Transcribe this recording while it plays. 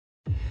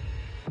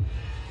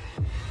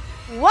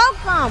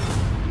Welcome!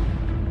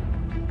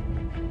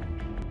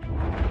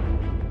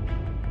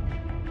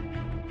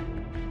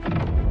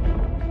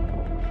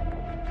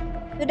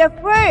 To the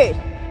first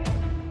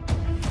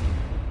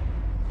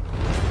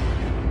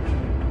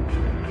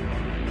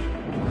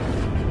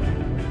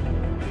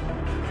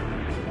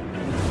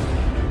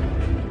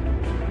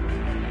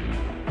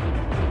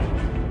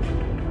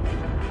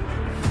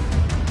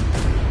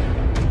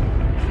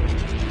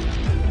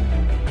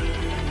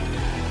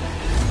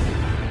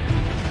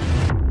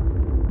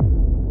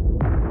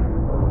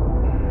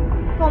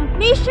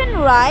completion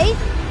rite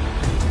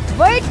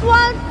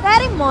virtual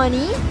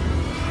ceremony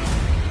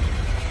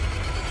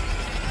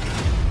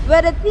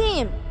with a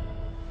theme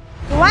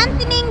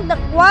strengthening the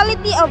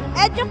quality of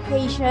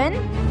education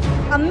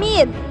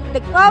amid the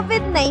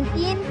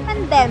COVID-19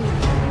 pandemic.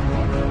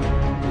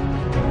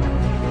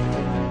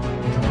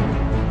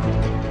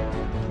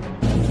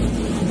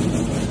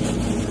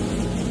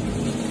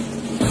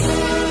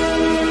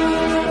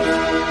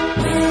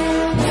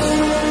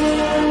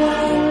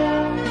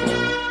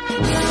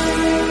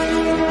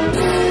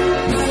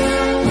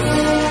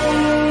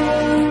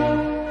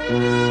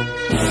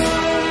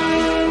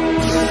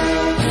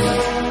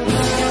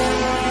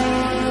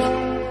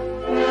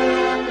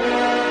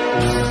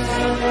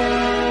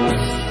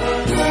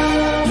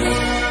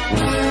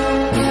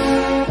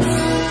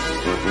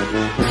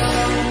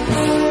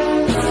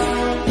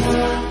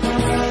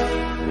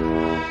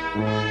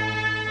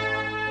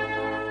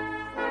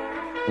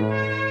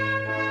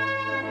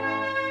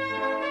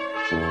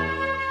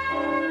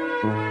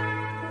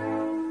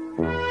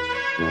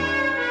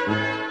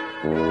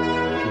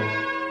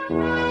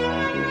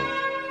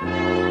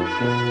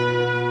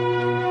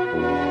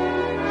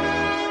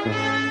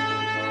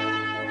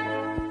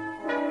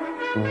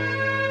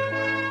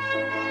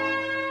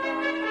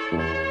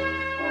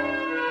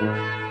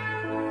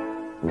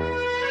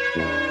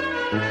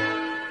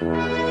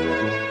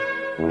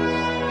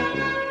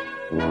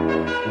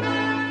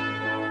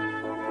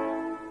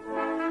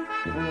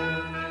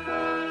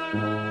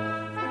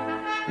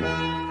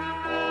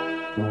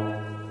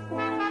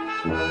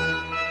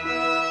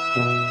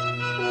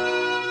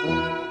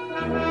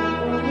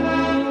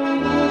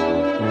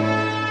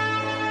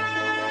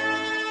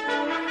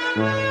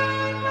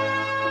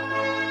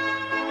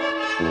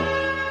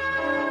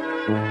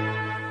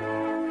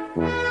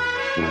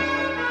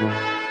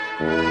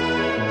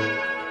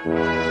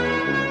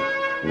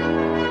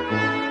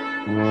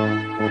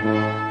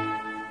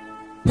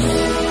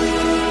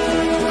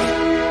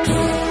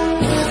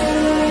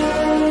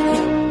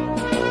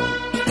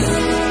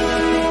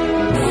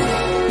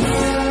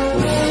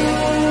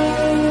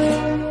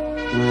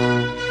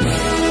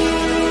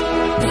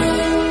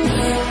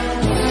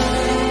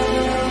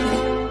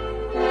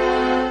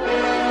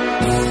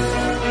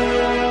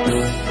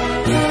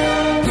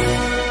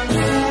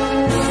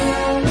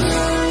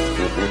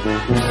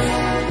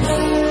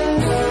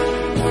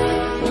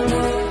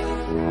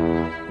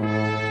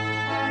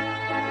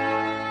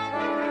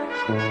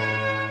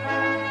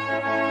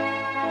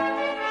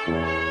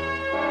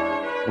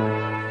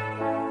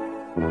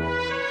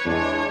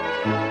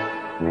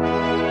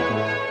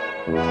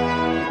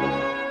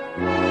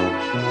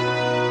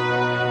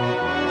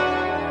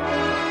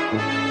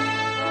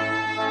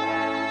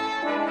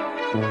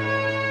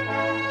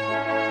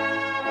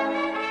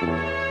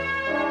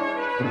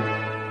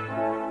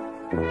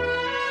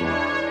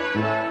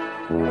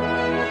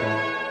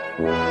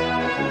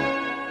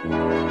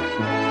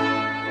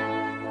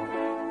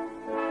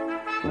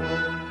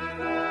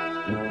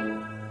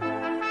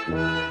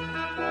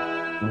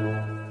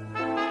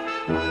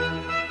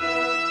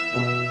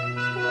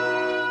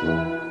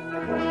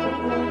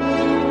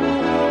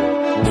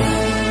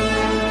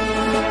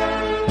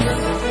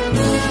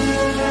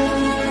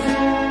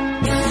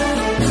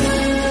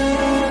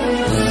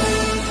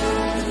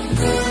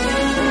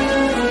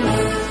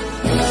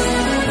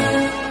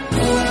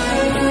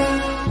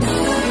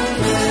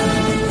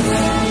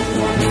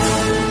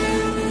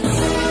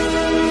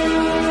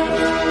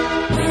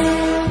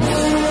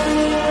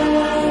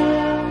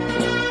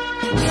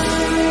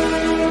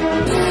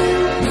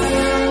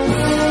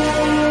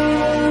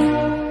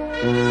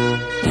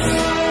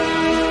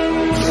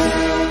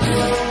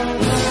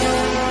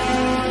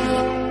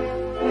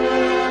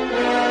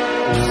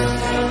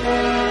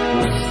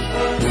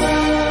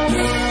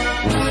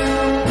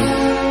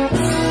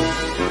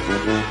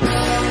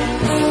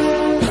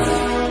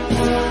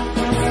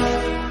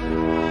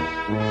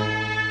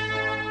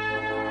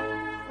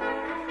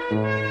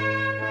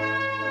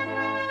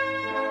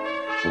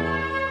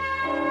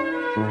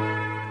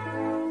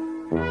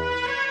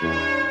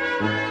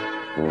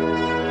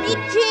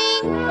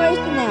 Teaching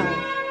personnel.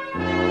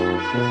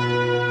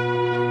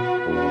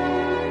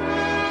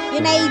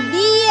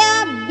 Yunaidia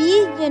B.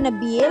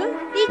 Janabil,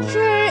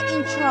 teacher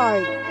in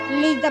charge.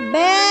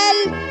 Lizabel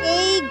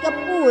A.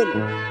 Gapul,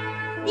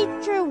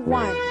 teacher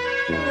 1.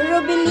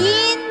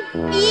 Robelin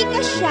P.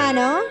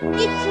 Casiano,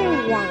 teacher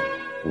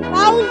 1.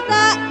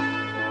 Pausa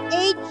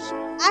H.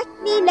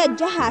 Asli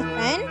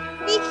Lajahasan,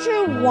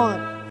 teacher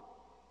 1.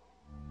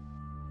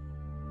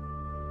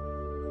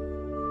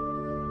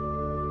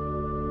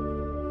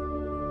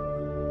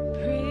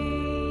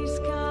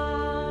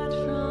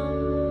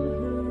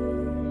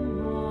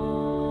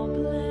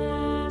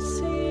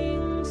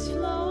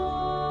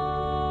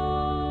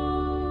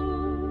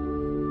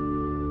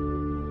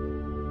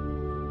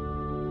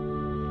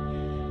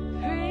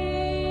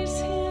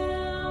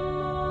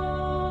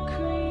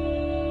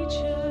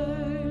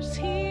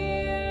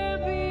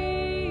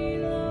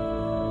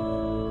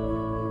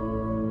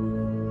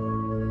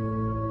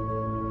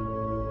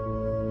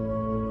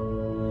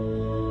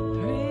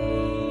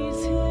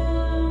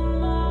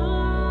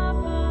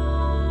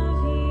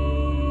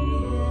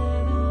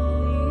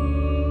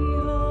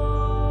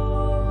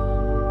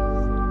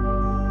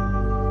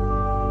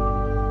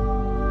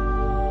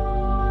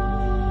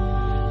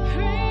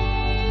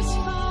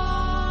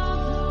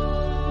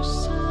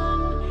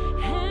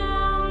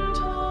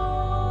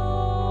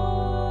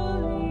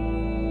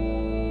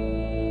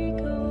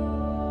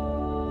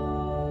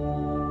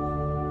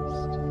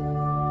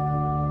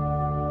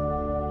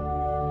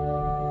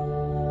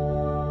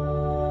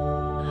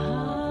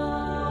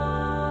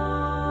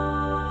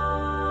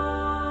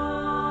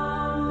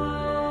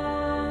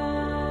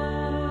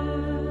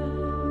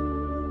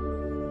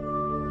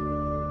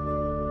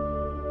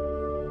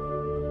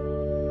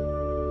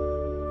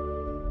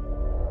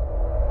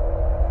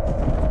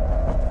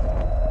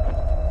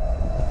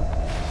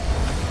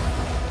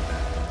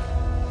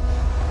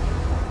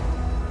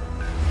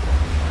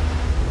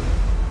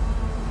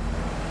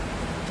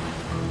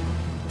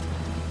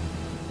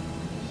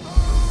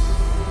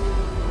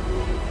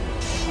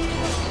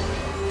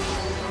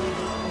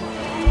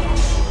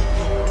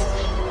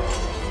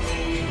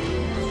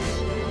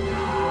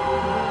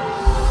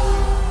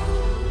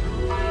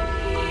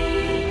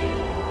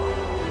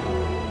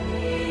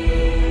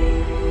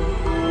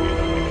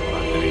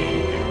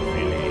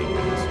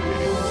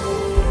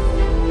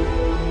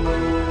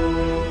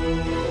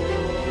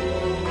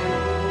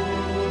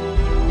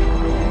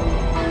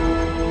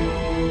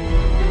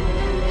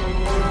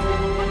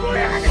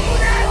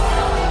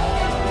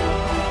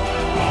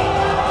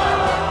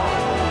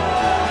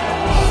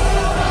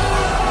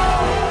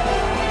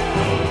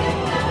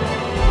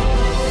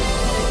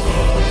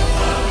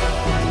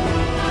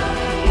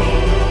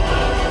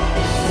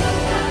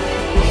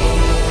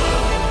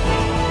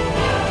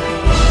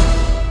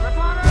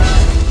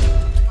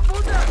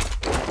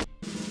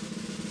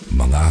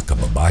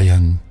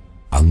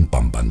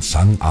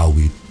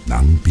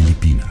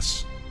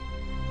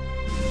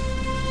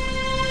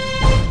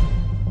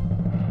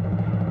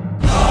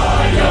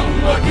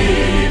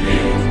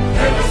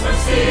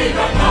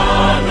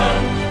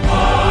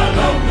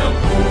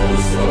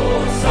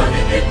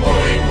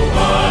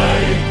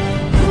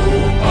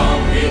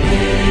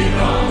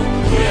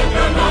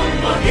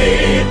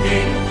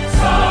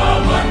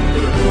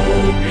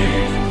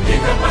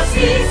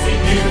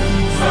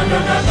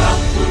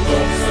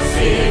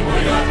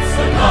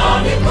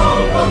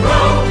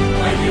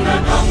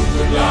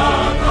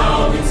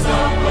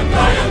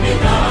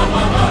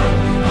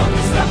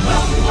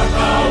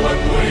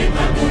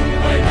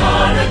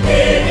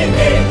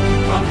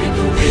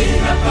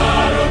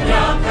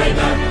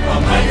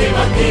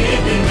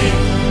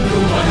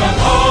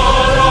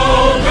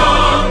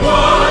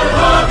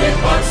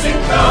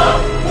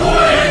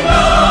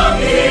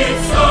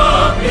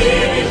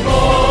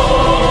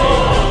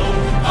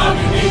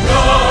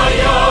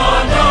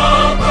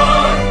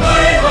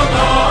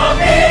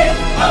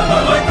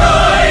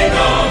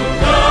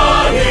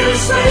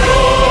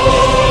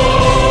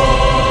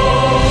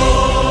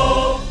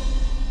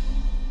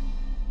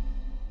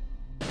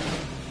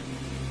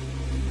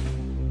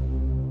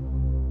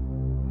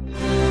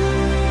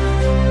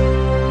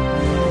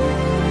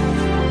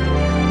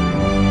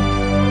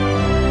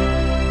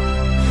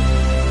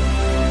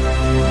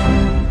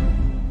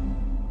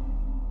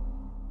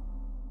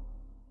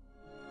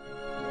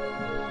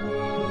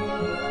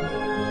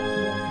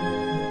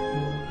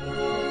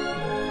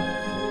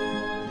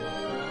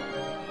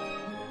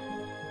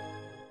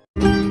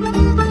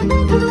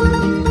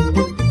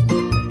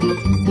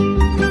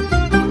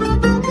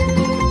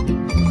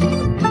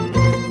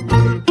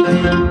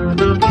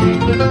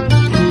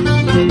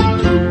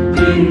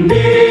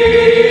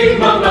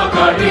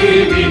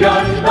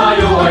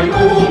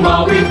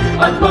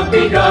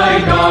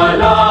 magbigay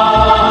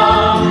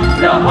galang.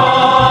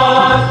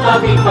 Lahat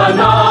aming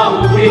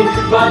panauhin,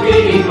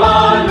 magiging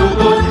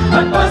malugod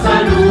at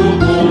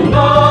pasalubungan.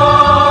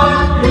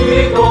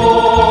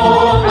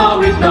 Ikot,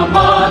 awit na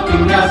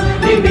matingnas,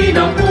 hindi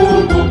na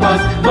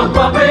pupupas,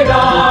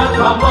 magpapaingat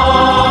ka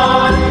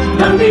man.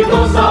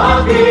 Nandito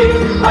sa akin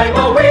ay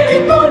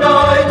mawiling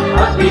tunay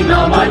at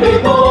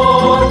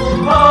pinamalimot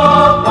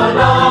ang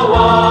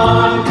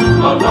Palawan.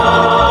 Mga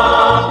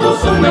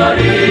pusong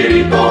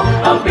naririto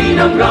ang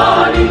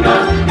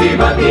pinanggalingan,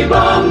 iba't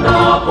ibang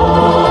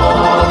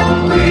dapot.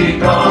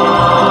 Wika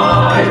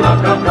ay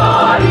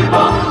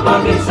magkakaiba,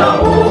 maging sa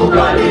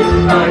ugali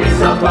ay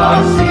sa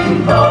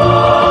pagsinta.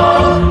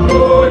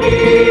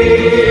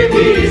 Ngunit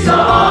isa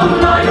ang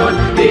layon,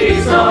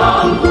 isa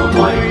ang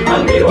buhay,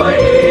 ang diway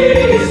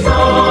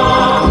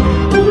isang.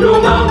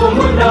 Tulong ang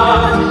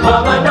umunda,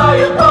 mga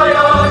dayot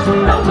bayan,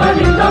 ang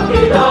kalintang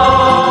kita,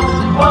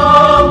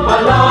 ang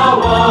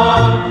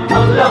Palawan.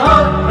 Ang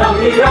lahat ng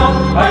hirap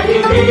ay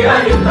hindi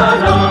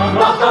alintana,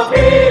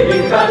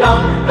 makapiling ka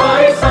lang,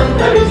 kahit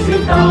sandaling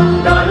sinta,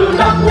 lalo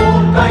na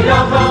kung kaya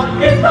ka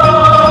kita.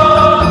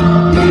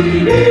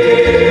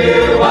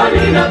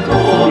 Iliwalin at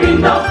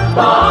kuminda,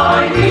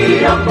 bahay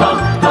iambang,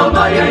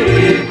 kamay ay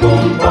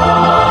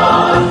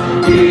ikumpas.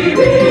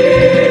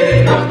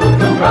 Ibig ang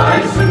tugtog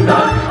ay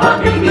sundan,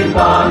 ating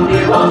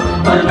ipangdiwang,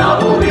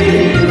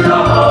 panauhin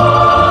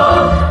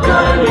lahat.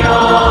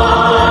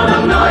 Ganyan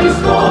ang nais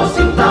ko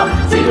sinta,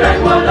 sila'y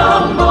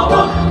walang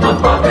bawa,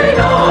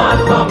 magpapaingat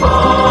ka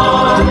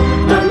man.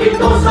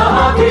 Nandito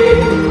sa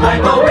akin ay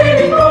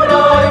mawiling ko na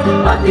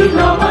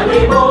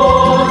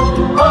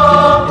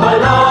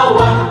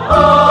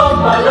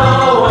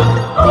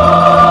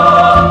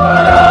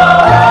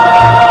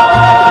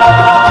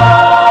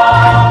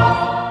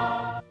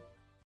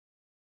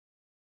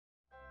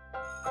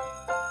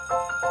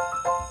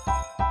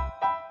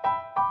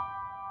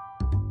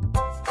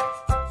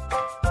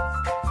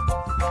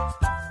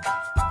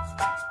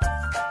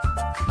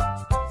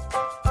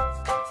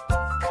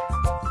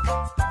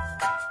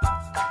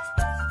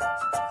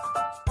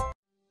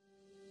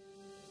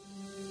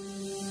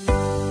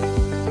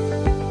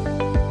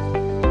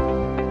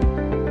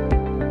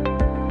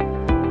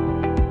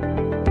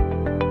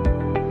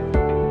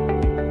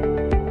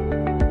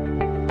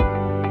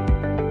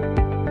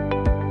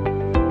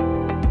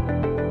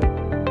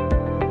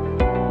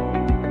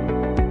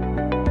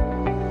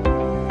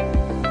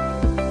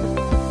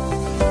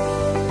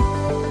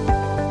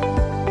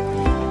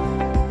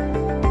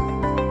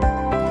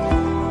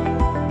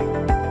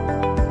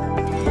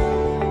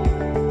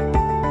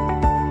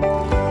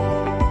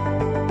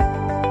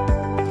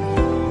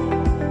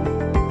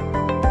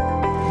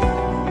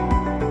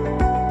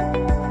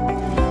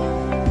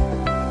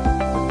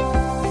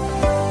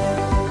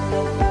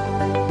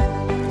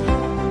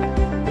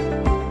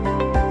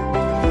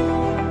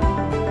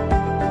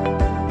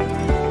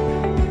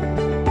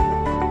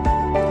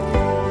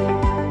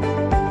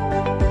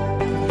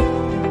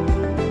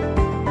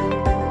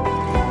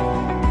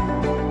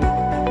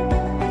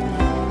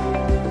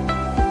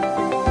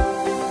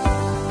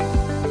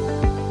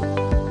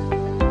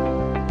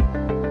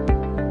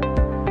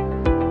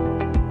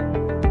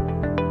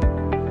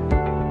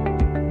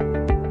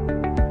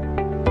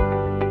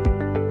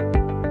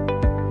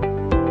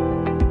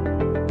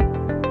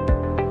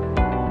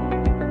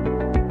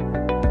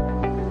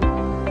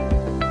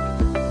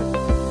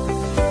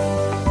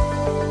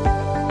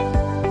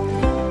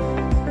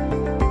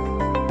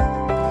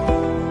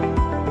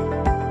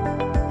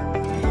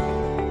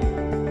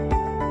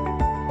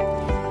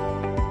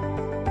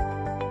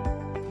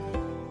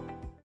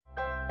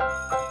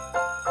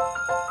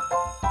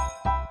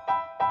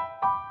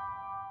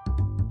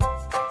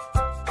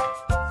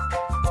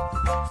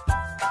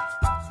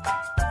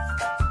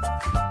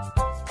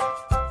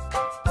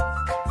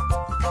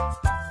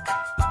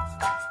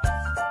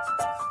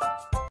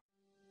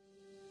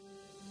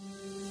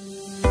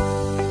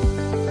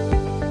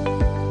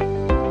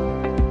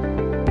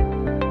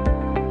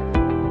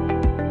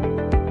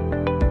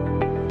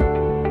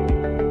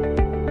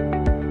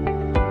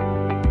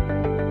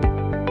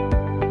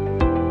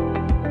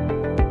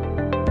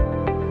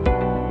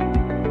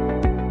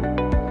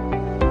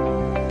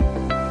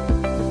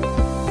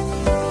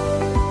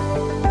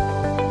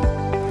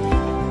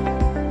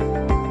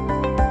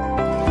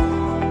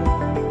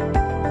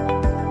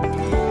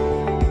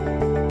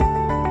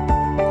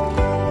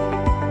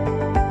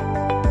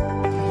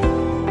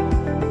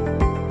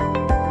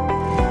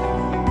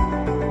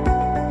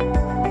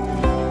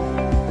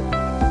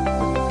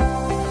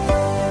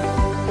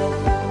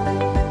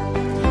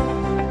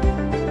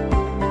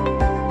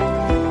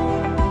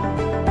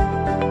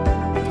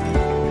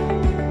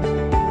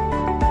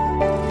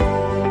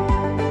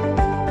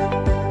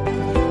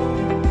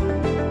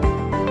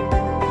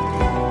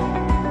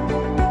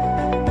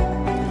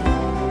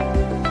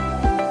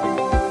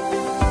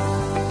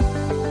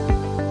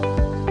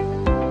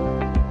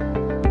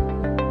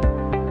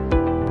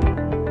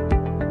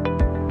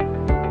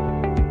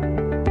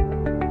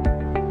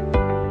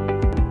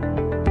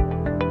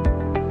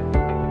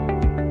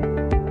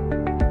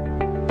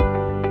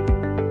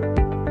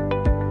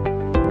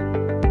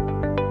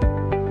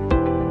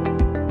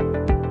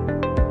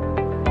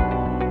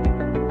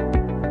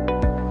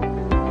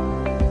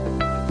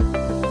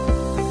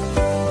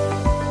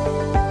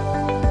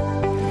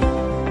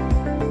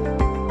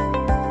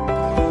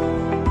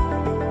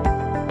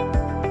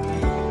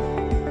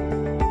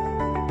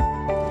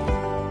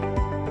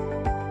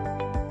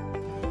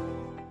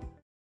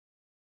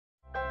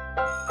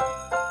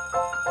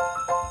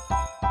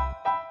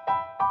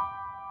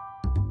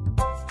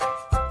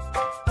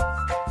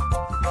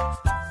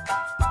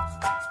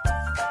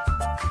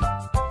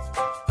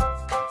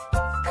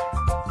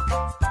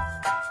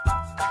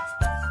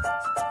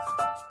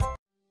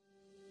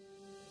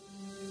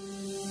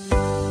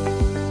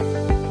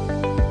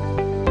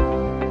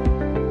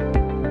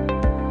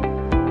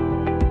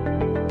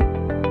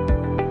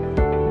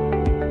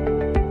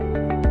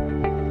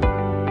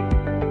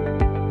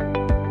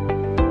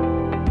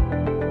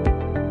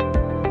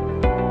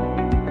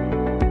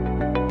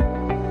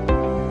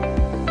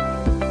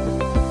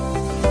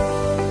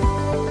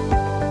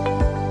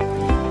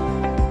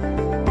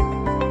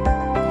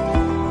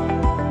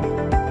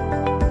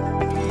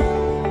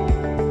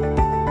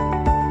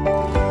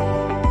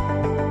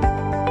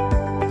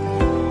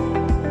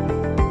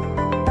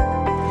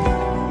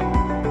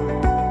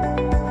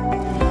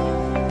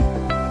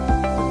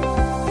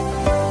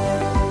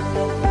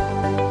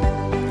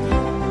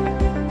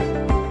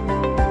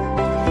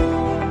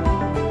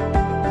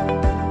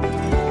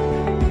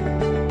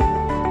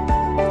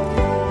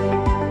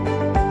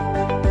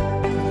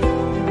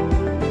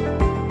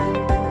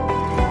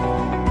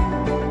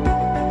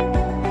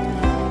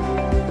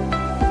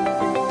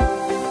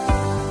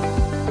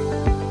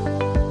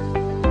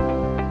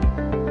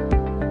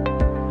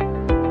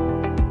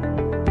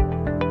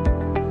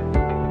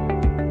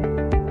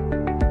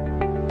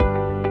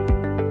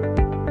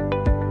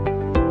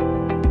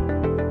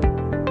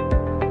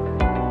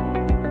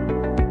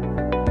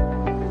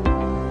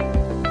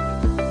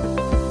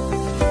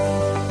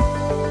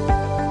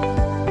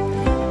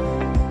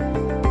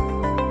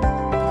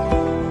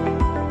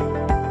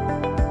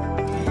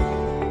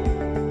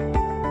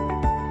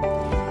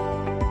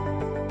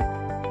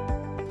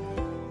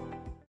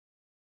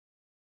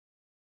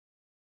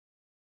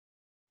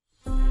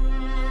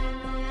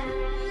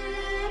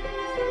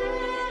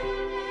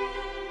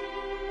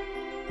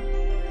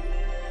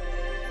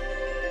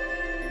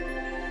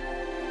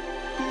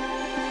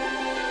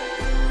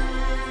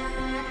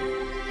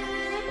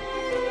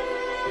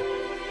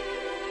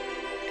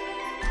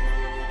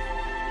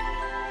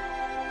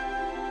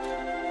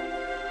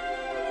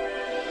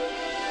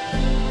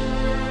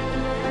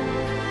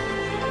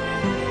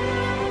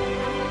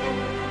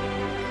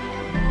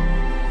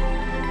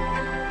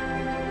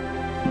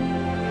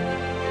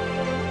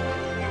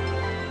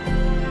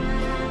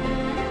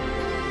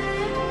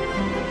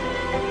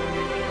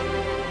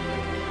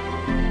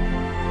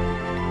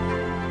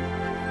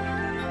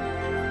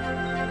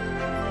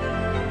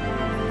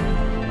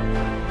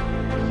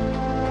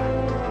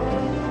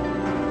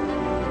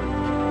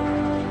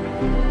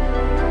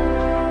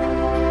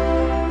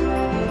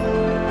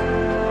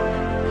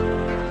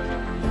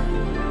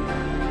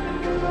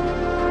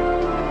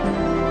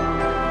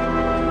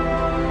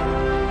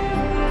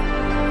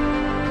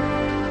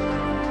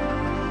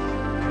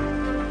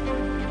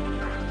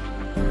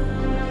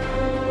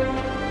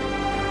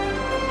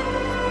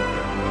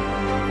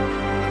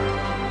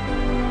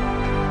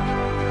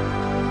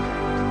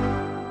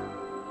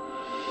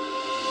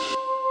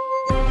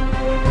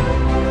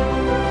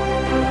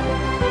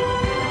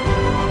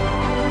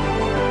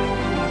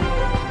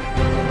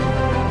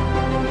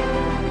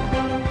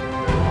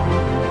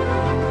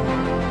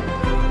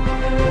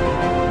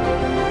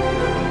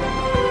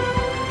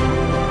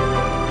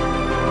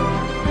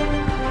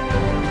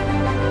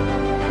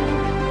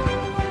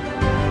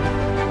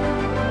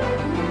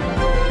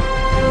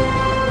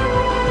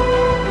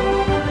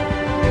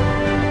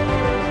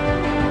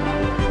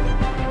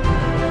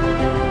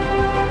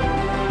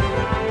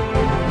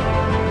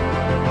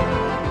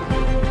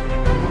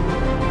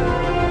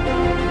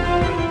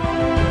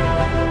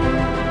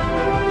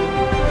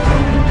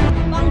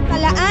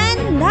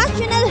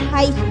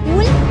High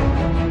School,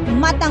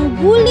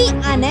 Matangule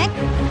Annex,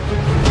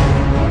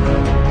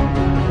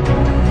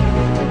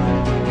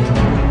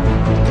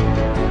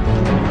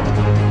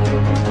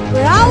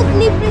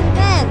 proudly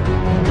present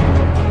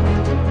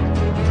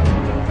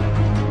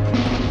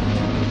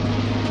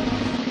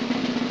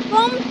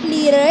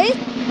completers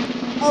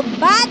of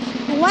batch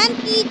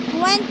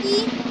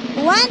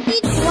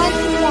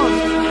 2020-2021.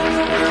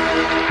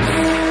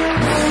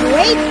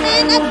 Grade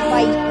 10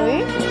 advisor,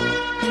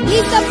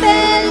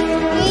 Isabel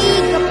A.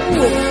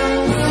 Kapul.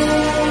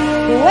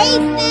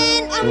 Grade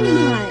 10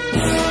 amihan,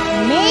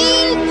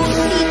 male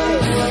completer,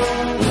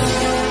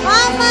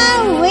 Mama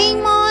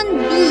Raymond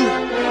D.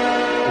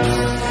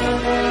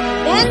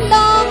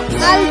 Dendong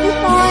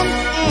Albison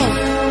N.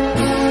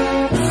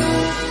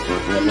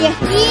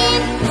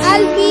 Eliasin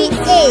Albi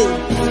A.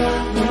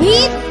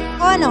 With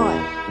honor.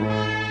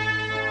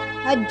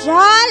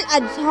 Hajal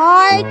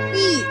Azhar T.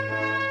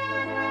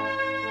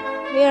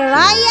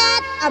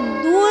 Hirayat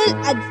Abdul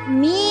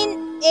Azmin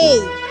A.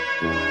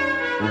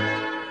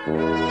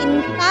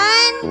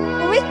 Intan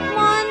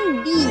Rismon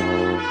D.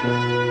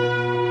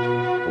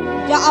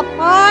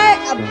 Jaafar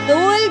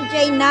Abdul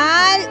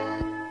Jainal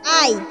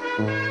I.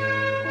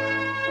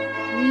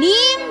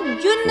 Lim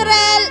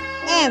Junrel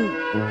M.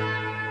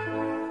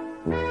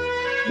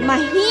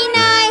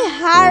 Mahinay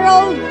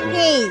Harold K.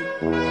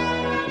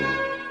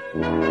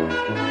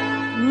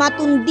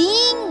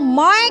 Matunding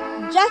Mark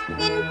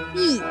Justin P.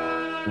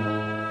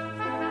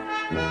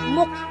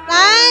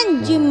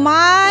 Muktan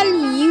Jimal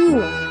U.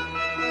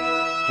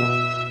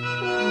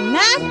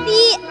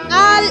 Nasi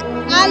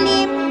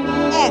Al-Alim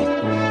S.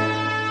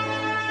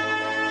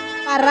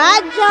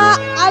 Paraja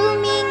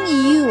Almin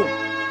U.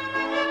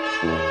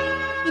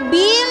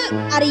 Sibil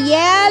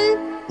Ariel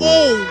A.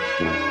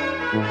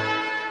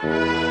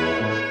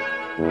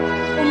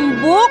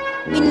 Umbuk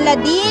Bin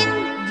Laden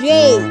J.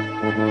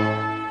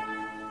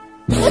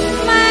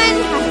 Usman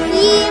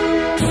Hasim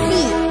C.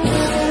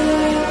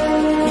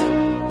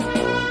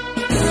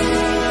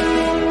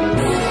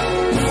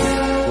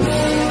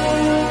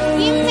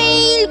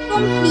 Female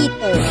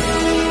completer,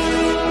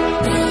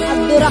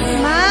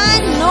 Abdurrahman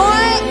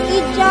Nor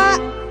Ija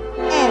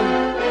M.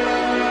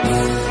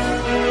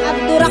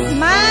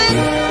 Abdurrahman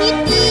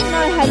Siti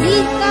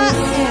Norhaliza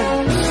M.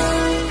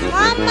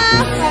 Mama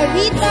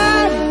Farida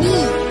B.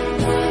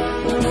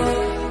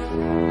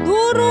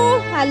 Duru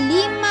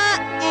Halima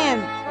M.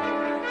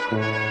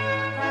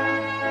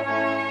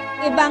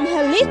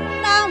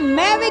 Evangelista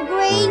Mary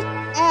Grace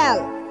L.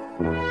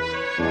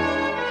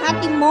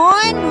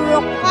 Hatimon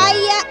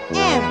Rokaya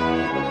M.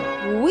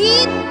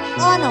 With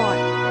honor.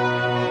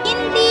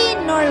 Indi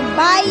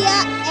Norbaya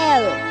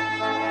L.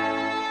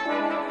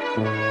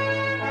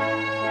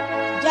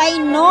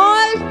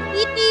 Jainol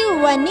Siti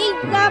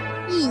Waniga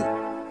P.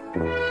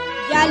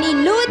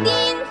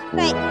 Jaliludin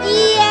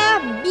Saiya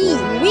B.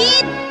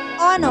 With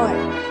honor.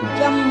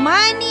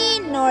 Jamani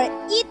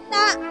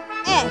Norita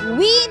S.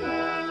 With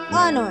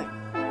honor.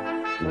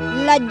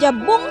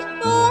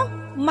 Lajabungso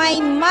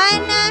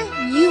Maymana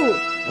U.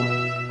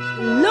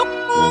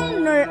 Lukong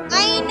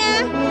Nuraina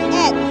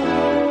H.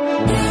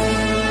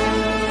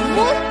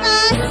 Musa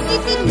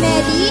Siti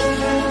Mary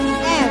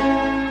M.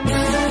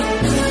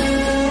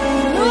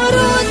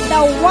 Nurul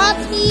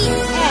Dawati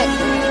H.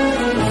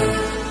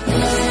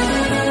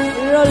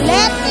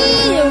 Roleti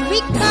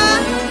Rika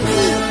P.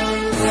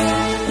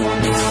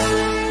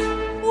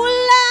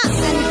 Tula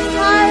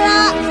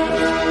Antara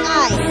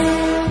I.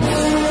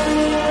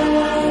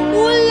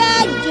 Tula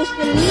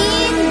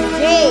Jocelyn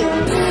J.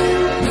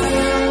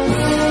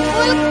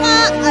 Ulka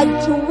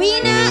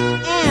Adjuina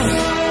M.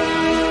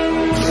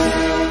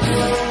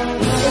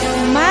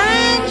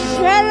 Usman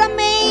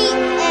Sheramay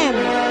M.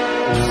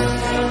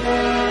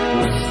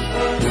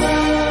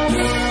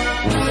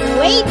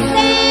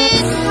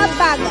 Waiten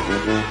Habaga.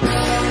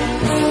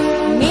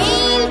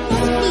 Male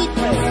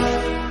completer,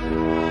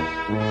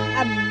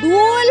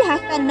 Abdul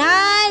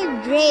Hassanal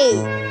J.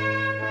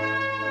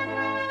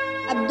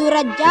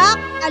 Abdurrajak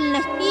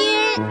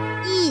Al-Nasir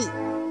E.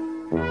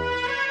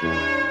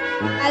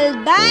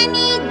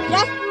 Aldani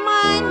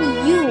Jasman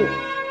U.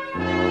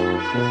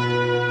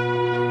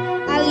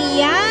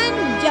 Alian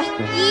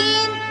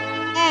Justine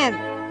M.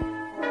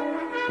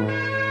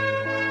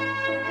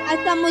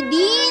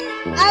 Asamuddin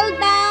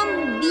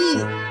Aldam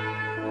B.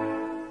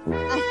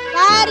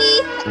 Asari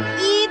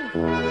Said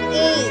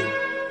A.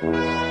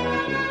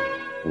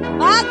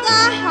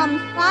 Baga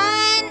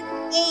Hamsan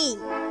A.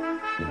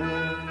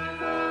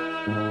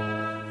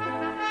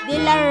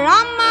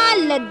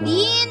 Dilarama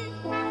Ladin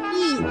P.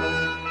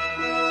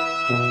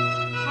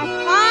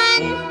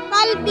 Hasan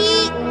Salbi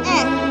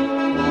S.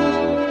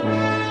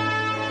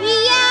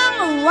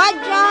 Riyang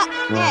Raja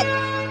X.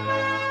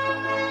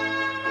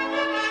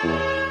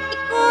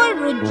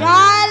 Ikur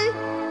Rujal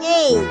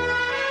A.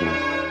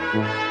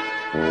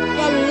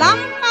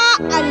 Jalampa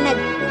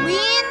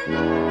Al-Nadwin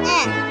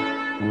S.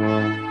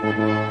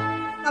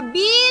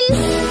 Kabil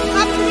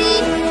Kapri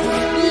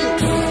B.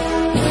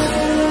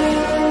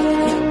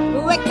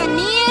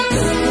 Ruwekanil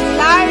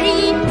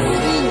Larry B.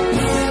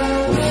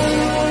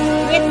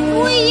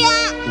 Wetuya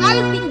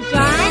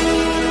Albinjan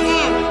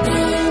M.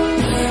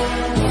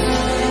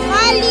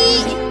 Kali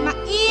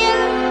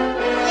Ismail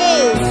A.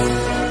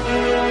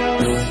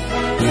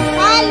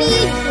 Kali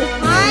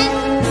Johan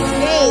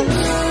J.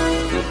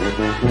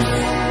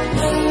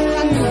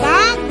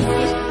 Kandag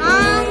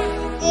Isam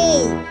A.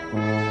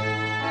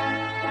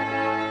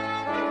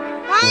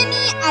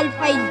 Kani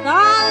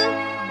Al-Faizal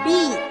B.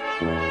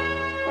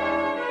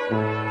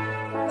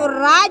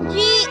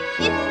 Turaji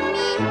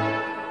Ismi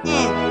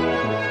M.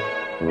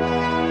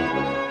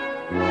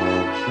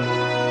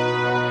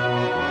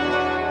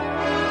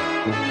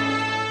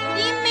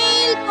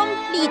 Email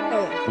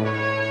completer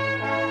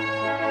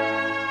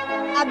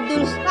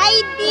Abdul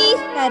Saidi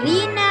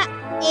Sarina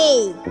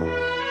A.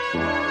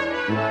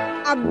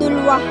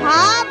 Abdul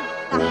Wahab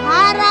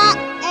Sahara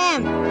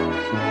M.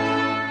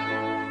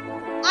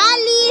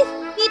 Ali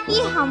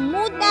Siti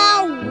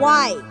Hamuda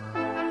Y.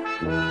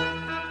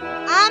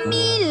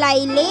 Ami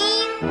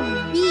Lailain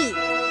B.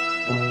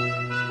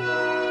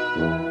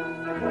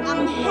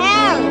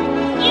 Angel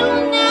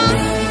Ilna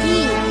B.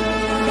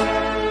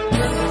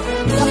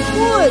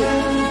 Yakul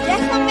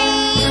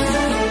Jessamine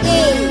A.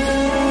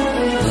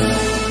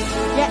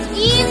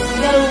 Jait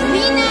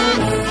Delwina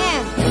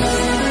M.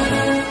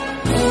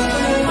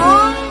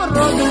 Ong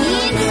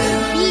Roblin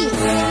B.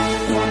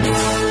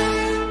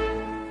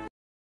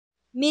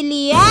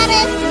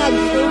 Miliares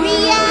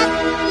Nagduria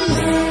E.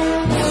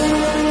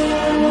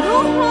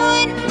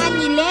 Nuhon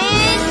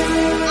Anilen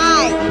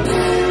I.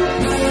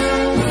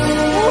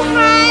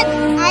 Uhad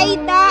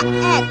Aida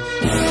X.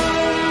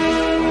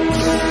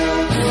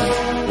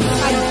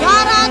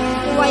 Kajarat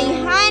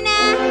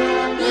Waihana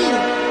D.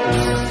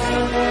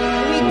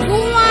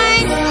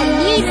 Riguan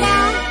Alida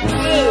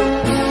A.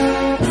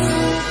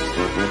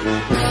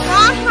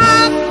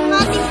 Kahab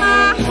Fatima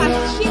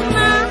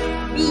Hashima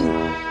B.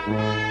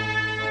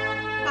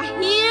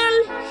 Tahil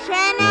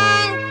Shena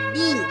D.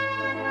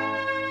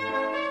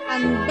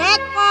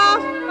 Andeko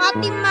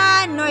Fatima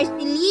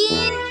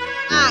Norceline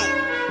I.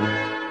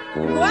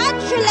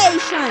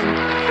 Congratulations,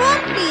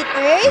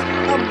 completers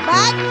of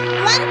batch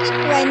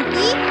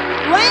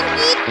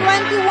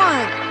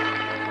 2020-2021.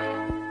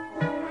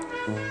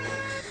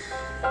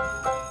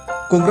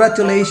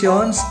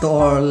 Congratulations to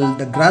all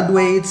the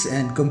graduates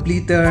and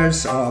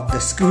completers of the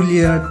school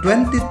year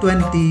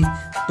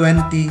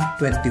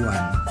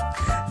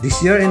 2020-2021.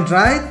 This year in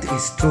Rites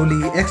is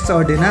truly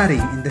extraordinary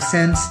in the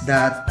sense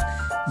that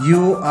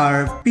you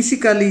are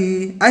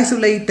physically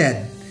isolated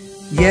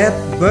yet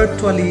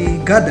virtually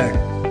gathered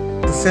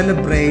to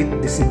celebrate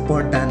this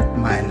important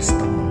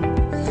milestone.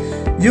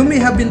 You may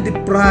have been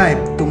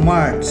deprived to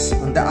march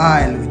on the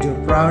aisle with your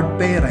proud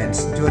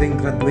parents during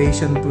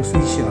graduation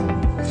procession,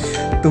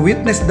 to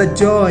witness the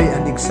joy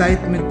and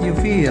excitement you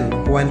feel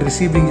while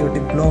receiving your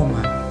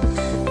diploma,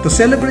 to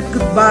celebrate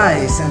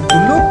goodbyes and to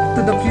look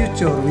to the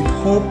future with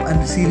hope and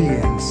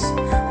resilience.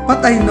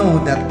 But I know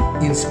that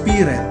in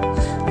spirit,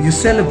 you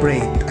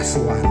celebrate as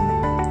one.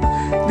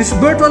 This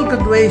virtual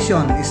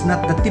graduation is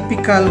not the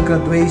typical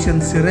graduation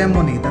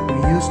ceremony that we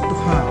used to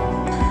have,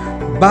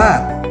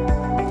 but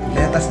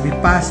let us be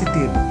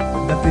positive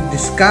that with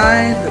this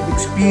kind of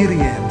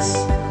experience,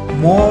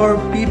 more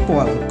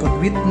people could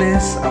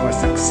witness our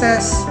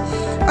success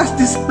as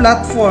this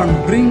platform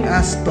brings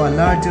us to a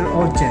larger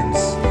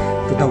audience,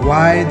 to the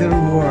wider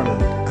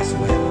world as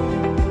well.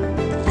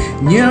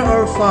 Near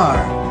or far,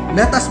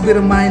 let us be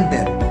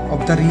reminded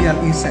of the real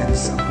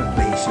essence of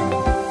graduation.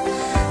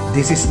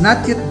 This is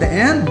not yet the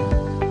end,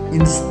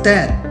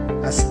 instead,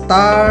 a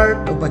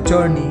start of a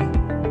journey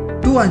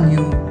to a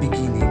new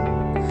beginning.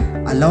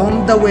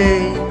 Along the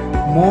way,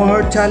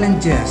 more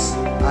challenges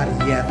are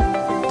yet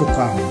to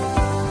come.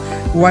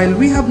 While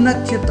we have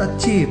not yet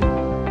achieved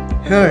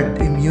herd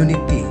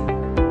immunity,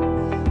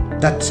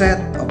 the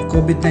threat of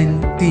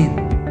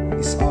COVID-19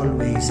 is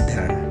always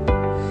there.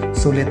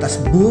 So let us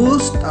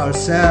boost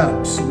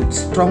ourselves with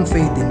strong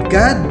faith in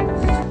God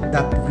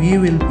that we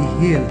will be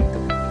healed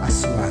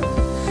as one.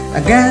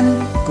 Again,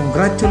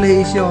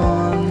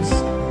 congratulations,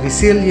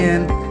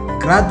 resilient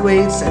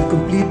graduates and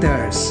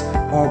completers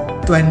of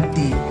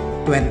 2021.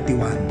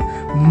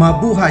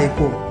 Mabuhay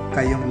po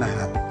kayong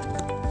lahat.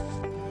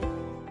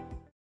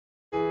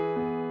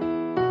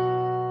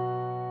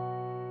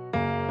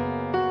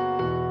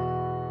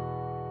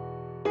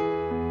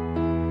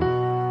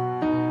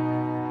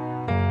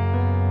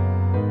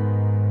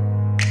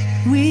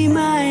 We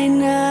might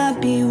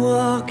not be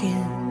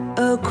walking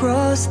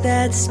across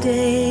that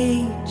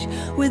stage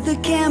with the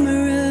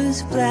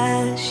cameras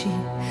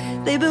flashing.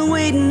 They've been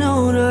waiting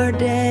on our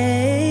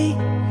day.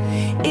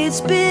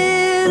 It's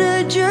been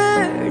a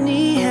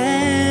journey,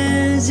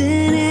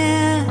 hasn't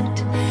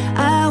it?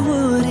 I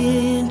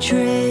wouldn't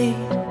trade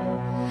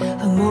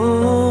a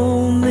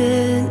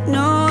moment.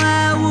 No,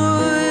 I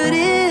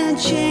wouldn't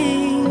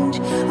change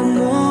a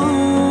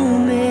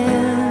moment.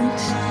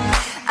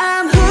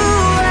 I'm who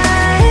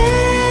I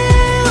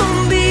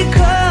am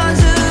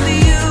because of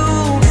you.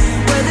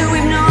 Whether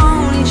we've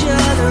known each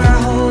other our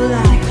whole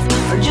life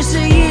or just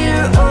a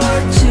year or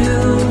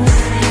two.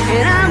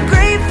 And I'm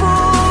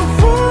grateful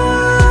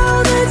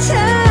for the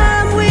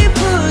time we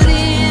put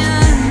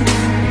in,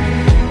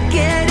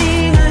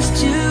 getting us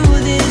to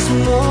this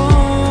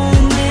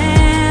moment,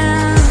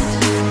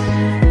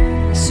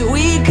 so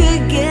we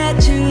could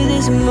get to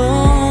this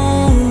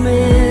moment.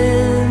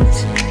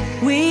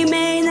 We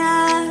may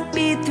not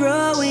be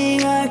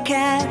throwing our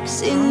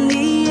caps in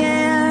the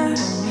air,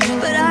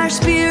 but our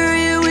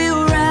spirit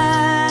will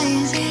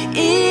rise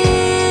anywhere.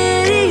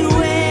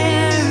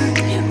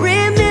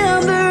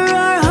 Remember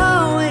our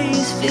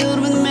hallways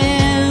filled with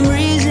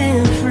memories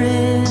and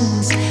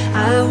friends.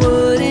 I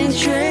wouldn't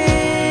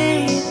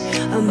trade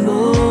a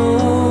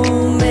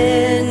moment.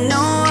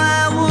 No,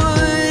 I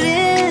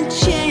wouldn't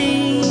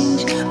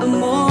change a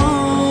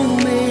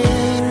moment.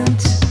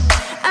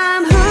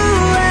 I'm who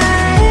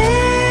I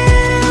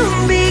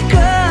am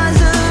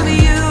because of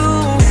you.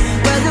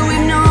 Whether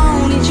we've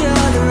known each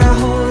other our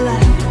whole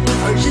life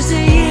or just a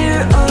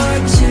year or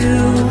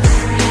two.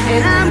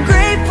 And I'm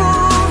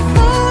grateful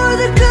for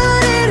the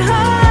good and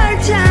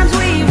hard times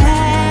we've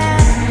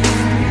had.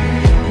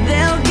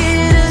 They'll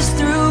get us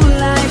through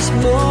life's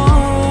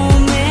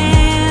moments.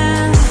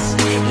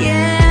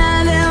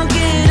 Yeah, they'll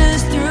get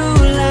us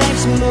through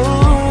life's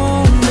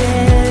moments.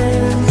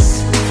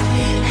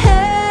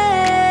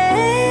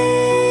 Hey,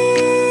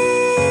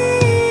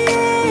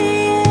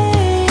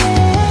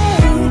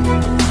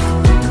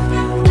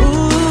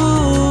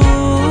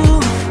 ooh.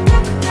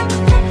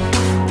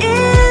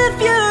 If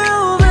you're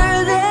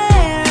over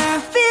there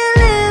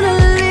feeling a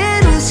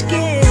little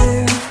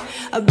scared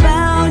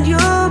about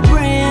your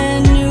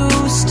brand new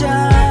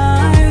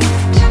start,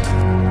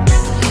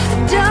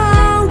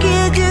 don't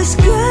get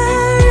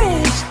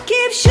discouraged.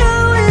 Keep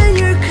showing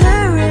your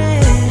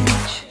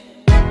courage,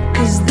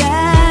 'cause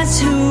that's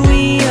who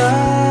we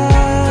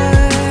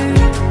are.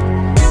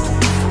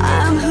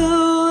 I'm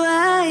who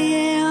I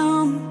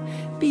am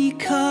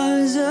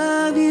because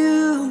of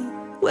you.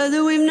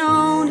 Whether we've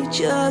known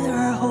each other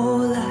our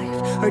whole life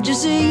or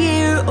just a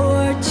year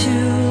or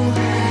two.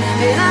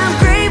 And I'm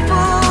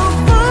grateful